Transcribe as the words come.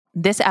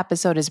This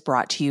episode is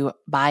brought to you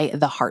by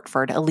The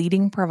Hartford, a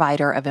leading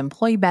provider of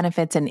employee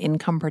benefits and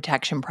income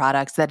protection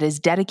products that is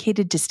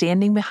dedicated to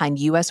standing behind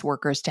U.S.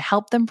 workers to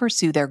help them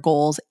pursue their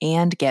goals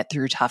and get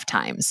through tough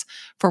times.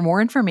 For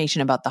more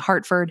information about The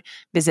Hartford,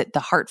 visit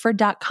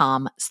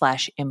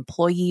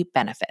thehartford.com/employee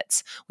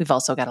benefits. We've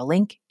also got a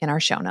link in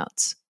our show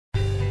notes.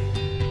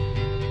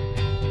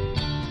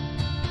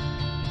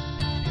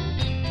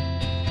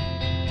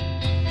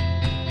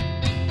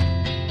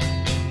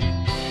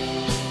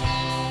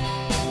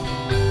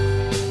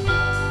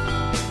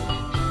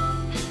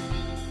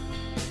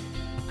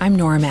 I'm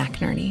Nora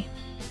McInerney,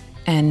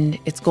 and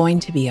it's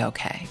going to be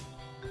okay.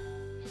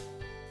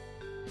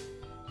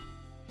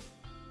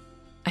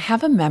 I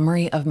have a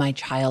memory of my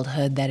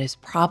childhood that is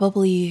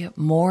probably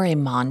more a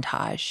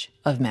montage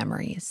of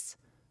memories,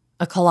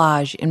 a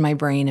collage in my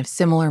brain of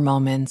similar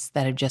moments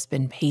that have just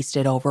been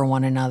pasted over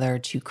one another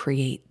to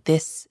create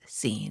this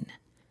scene.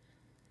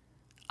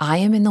 I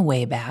am in the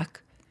way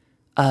back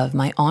of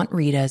my Aunt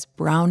Rita's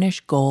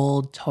brownish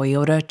gold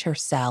Toyota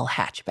Tercel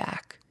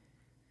hatchback.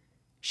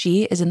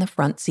 She is in the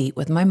front seat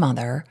with my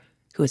mother,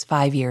 who is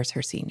 5 years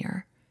her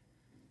senior.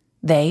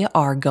 They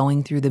are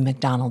going through the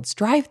McDonald's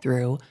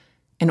drive-thru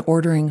and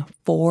ordering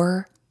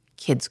 4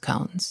 kids'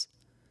 cones.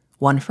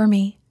 One for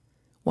me,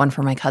 one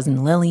for my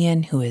cousin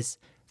Lillian, who is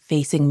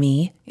facing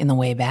me in the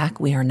way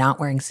back. We are not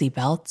wearing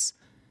seatbelts.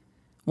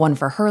 One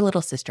for her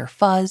little sister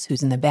Fuzz,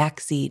 who's in the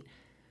back seat,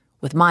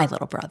 with my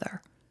little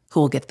brother, who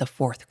will get the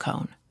 4th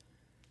cone.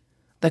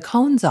 The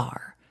cones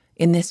are,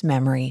 in this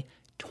memory,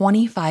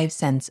 25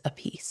 cents a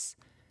piece.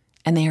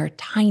 And they are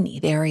tiny.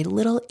 They are a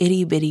little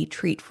itty-bitty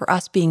treat for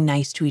us being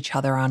nice to each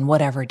other on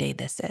whatever day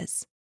this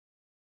is.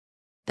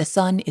 The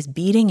sun is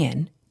beating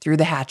in through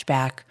the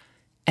hatchback,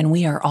 and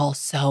we are all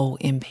so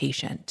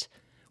impatient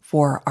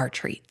for our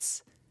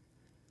treats.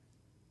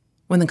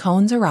 When the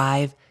cones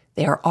arrive,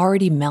 they are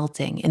already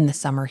melting in the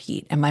summer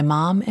heat, and my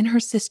mom and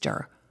her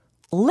sister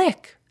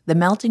lick the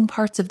melting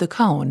parts of the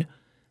cone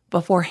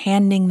before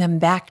handing them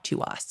back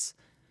to us.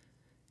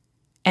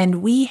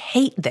 And we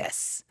hate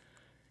this.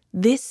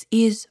 This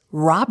is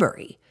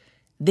robbery.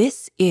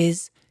 This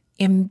is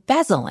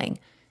embezzling.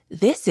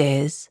 This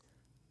is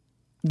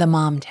the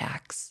mom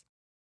tax.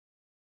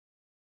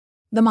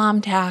 The mom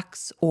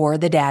tax, or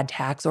the dad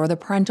tax, or the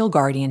parental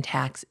guardian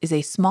tax is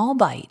a small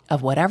bite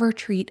of whatever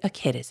treat a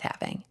kid is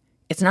having.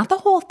 It's not the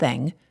whole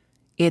thing.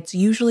 It's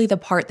usually the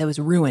part that was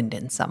ruined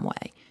in some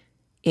way.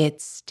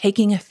 It's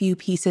taking a few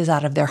pieces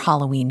out of their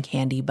Halloween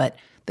candy, but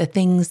the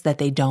things that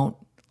they don't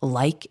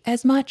like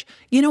as much,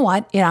 you know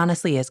what? It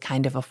honestly is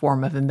kind of a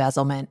form of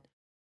embezzlement.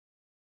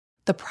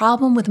 The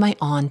problem with my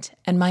aunt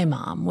and my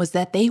mom was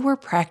that they were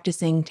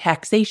practicing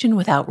taxation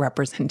without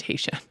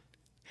representation.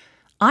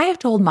 I have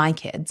told my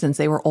kids, since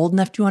they were old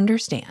enough to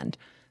understand,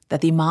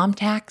 that the mom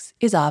tax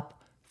is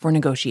up for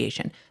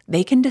negotiation.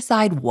 They can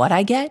decide what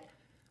I get,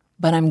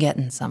 but I'm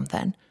getting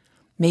something.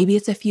 Maybe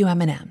it's a few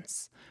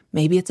M&Ms.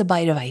 Maybe it's a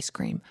bite of ice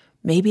cream.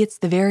 Maybe it's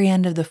the very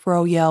end of the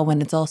froyo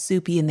when it's all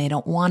soupy and they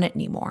don't want it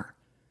anymore.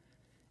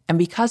 And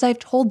because I've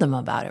told them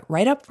about it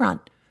right up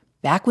front,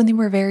 back when they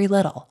were very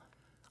little,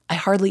 I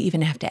hardly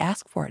even have to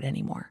ask for it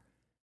anymore.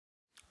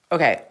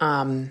 Okay,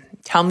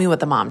 tell me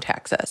what the mom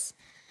tax is.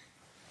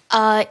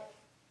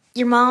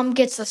 Your mom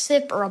gets a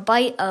sip or a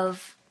bite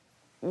of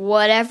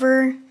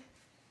whatever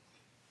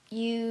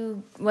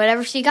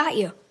she got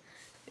you.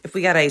 If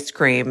we got ice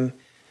cream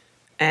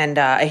and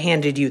I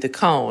handed you the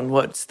cone,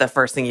 what's the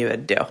first thing you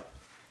would do?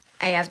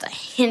 I have to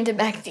hand it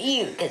back to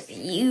you because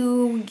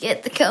you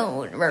get the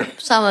cone, or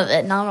some of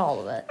it, not all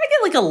of it. I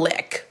get like a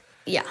lick.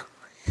 Yeah,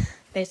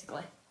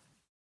 basically.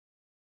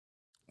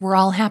 We're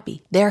all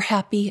happy. They're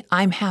happy.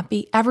 I'm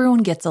happy. Everyone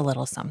gets a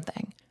little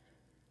something.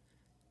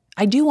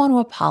 I do want to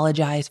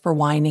apologize for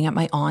whining at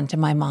my aunt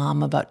and my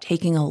mom about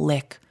taking a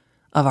lick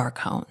of our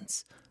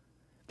cones,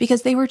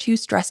 because they were two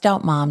stressed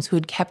out moms who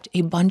had kept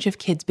a bunch of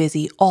kids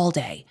busy all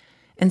day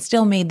and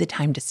still made the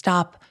time to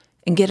stop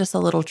and get us a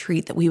little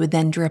treat that we would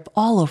then drip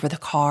all over the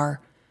car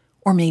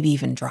or maybe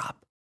even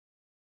drop.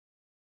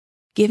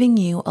 Giving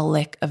you a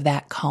lick of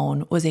that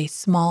cone was a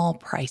small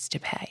price to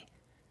pay,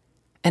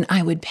 and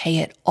I would pay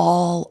it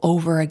all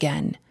over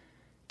again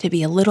to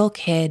be a little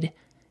kid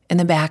in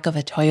the back of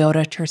a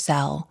Toyota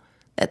Tercel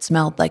that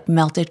smelled like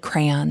melted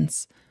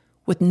crayons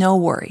with no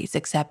worries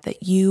except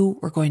that you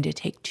were going to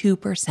take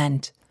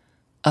 2%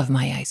 of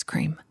my ice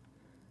cream.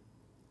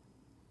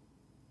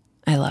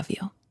 I love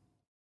you.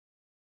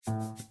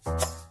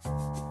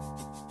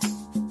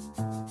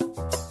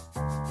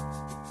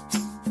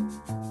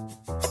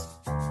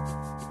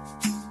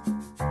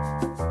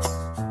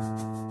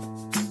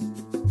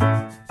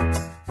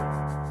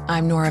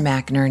 I'm Nora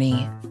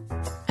McInerney,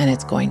 and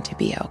it's going to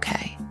be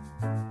okay.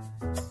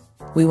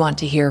 We want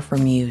to hear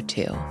from you,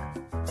 too.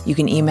 You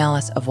can email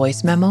us a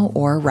voice memo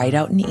or write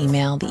out an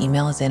email. The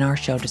email is in our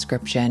show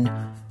description.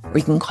 Or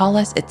you can call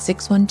us at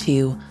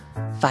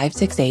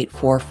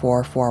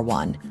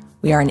 612-568-4441.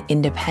 We are an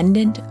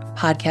independent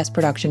podcast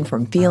production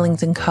from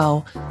Feelings &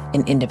 Co.,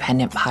 an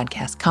independent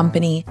podcast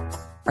company.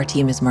 Our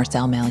team is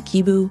Marcel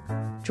Malakibu,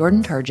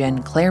 Jordan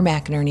Turgeon, Claire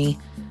McInerney,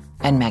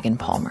 and Megan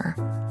Palmer.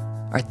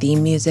 Our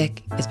theme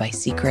music is by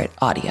Secret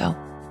Audio.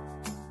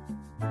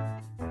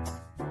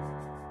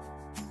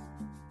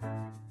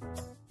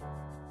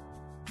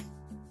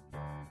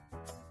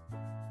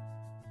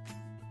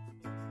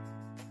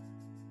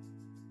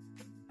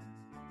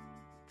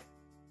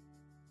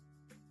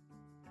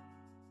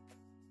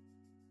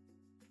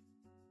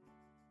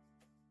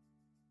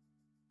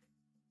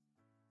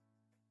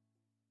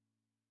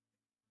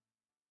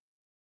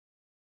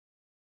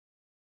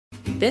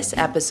 This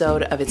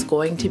episode of It's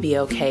Going to Be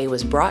Okay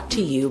was brought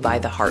to you by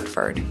The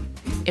Hartford.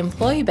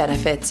 Employee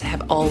benefits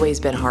have always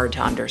been hard to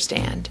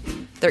understand.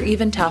 They're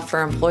even tough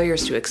for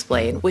employers to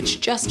explain,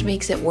 which just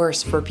makes it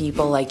worse for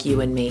people like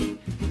you and me.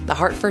 The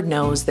Hartford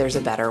knows there's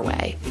a better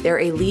way. They're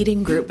a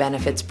leading group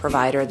benefits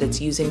provider that's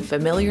using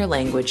familiar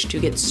language to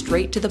get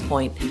straight to the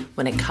point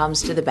when it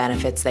comes to the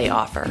benefits they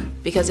offer.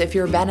 Because if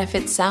your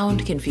benefits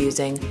sound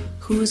confusing,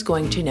 who's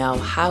going to know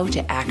how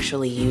to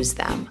actually use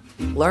them?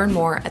 Learn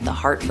more at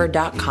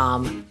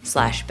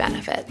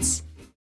thehartford.com/benefits.